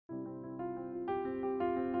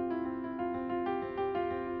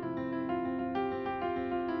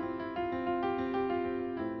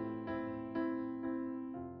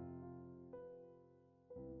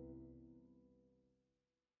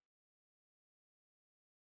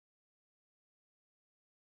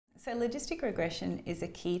So logistic regression is a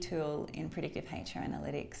key tool in predictive HR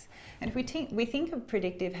analytics. And if we think of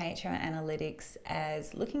predictive HR analytics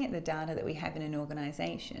as looking at the data that we have in an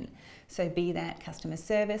organisation, so be that customer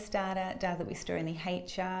service data, data that we store in the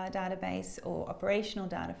HR database, or operational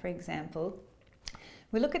data, for example,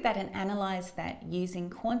 we look at that and analyse that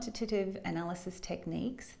using quantitative analysis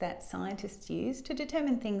techniques that scientists use to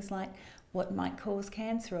determine things like what might cause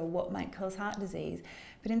cancer or what might cause heart disease.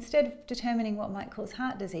 But instead of determining what might cause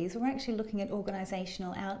heart disease, we're actually looking at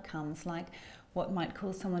organisational outcomes like what might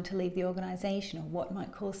cause someone to leave the organisation or what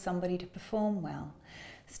might cause somebody to perform well.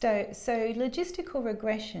 So logistical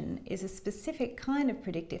regression is a specific kind of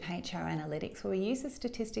predictive HR analytics where we use a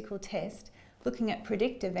statistical test looking at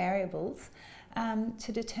predictor variables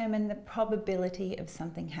to determine the probability of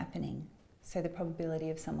something happening. So the probability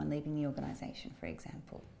of someone leaving the organisation, for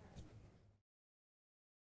example.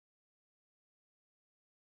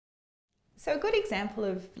 So a good example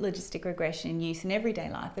of logistic regression use in everyday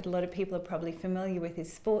life that a lot of people are probably familiar with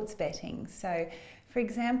is sports betting. So for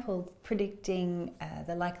example, predicting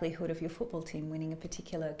the likelihood of your football team winning a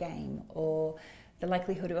particular game, or the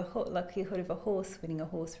likelihood of a horse winning a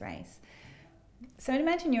horse race. So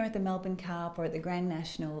imagine you're at the Melbourne Cup or at the Grand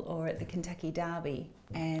National or at the Kentucky Derby,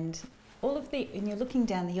 and you're looking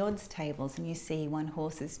down the odds tables and you see one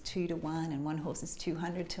horse is 2 to 1 and one horse is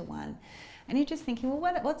 200 to 1. And you're just thinking,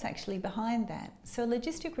 well, what's actually behind that? So a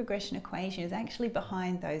logistic regression equation is actually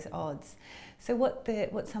behind those odds. So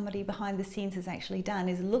what somebody behind the scenes has actually done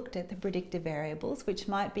is looked at the predictor variables, which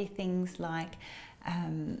might be things like,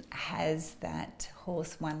 has that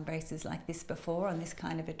horse won races like this before on this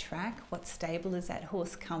kind of a track? What stable does that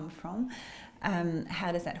horse come from?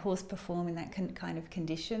 How does that horse perform in that kind of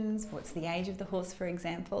conditions? What's the age of the horse, for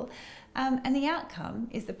example? And the outcome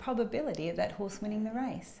is the probability of that horse winning the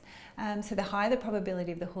race. So the higher the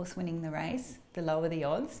probability of the horse winning the race, the lower the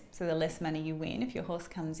odds, so the less money you win if your horse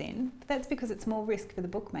comes in. But that's because it's more risk for the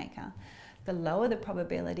bookmaker. The lower the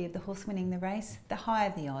probability of the horse winning the race, the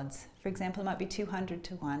higher the odds. For example, it might be 200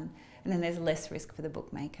 to 1, and then there's less risk for the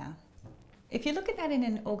bookmaker. If you look at that in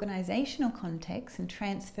an organisational context and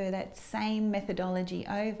transfer that same methodology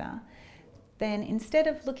over, then instead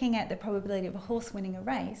of looking at the probability of a horse winning a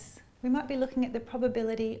race, we might be looking at the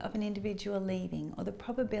probability of an individual leaving or the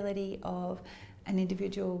probability of an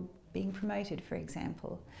individual being promoted, for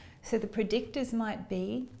example. So the predictors might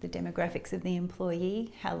be the demographics of the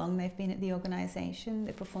employee, how long they've been at the organisation,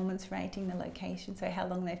 the performance rating, the location, so how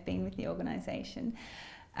long they've been with the organisation,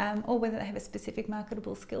 or whether they have a specific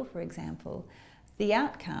marketable skill, for example. The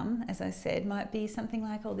outcome, as I said, might be something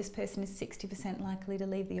like, oh, this person is 60% likely to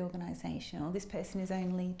leave the organisation, or this person is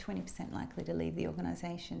only 20% likely to leave the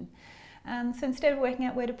organisation. So instead of working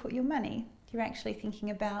out where to put your money, you're actually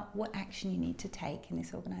thinking about what action you need to take in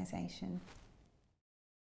this organisation.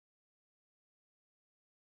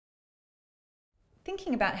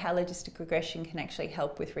 Thinking about how logistic regression can actually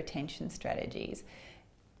help with retention strategies.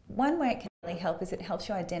 One way it can really help is it helps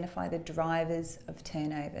you identify the drivers of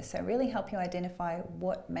turnover. So really help you identify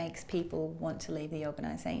what makes people want to leave the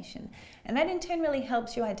organisation. And that in turn really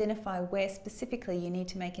helps you identify where specifically you need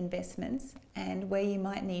to make investments and where you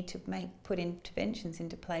might need to put interventions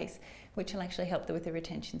into place which will actually help with the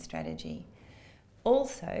retention strategy.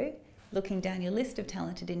 Also, looking down your list of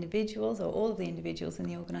talented individuals or all of the individuals in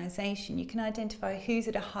the organisation, you can identify who's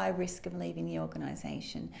at a high risk of leaving the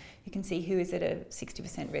organisation. You can see who is at a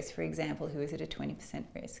 60% risk, for example, who is at a 20%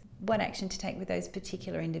 risk. What action to take with those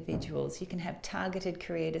particular individuals. You can have targeted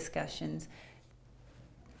career discussions,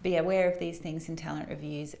 be aware of these things in talent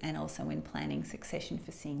reviews and also in planning succession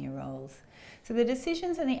for senior roles. So the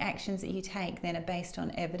decisions and the actions that you take then are based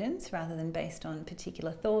on evidence rather than based on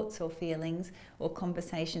particular thoughts or feelings or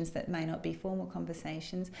conversations that may not be formal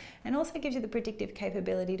conversations, and also gives you the predictive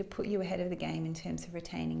capability to put you ahead of the game in terms of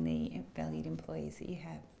retaining the valued employees that you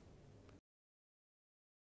have.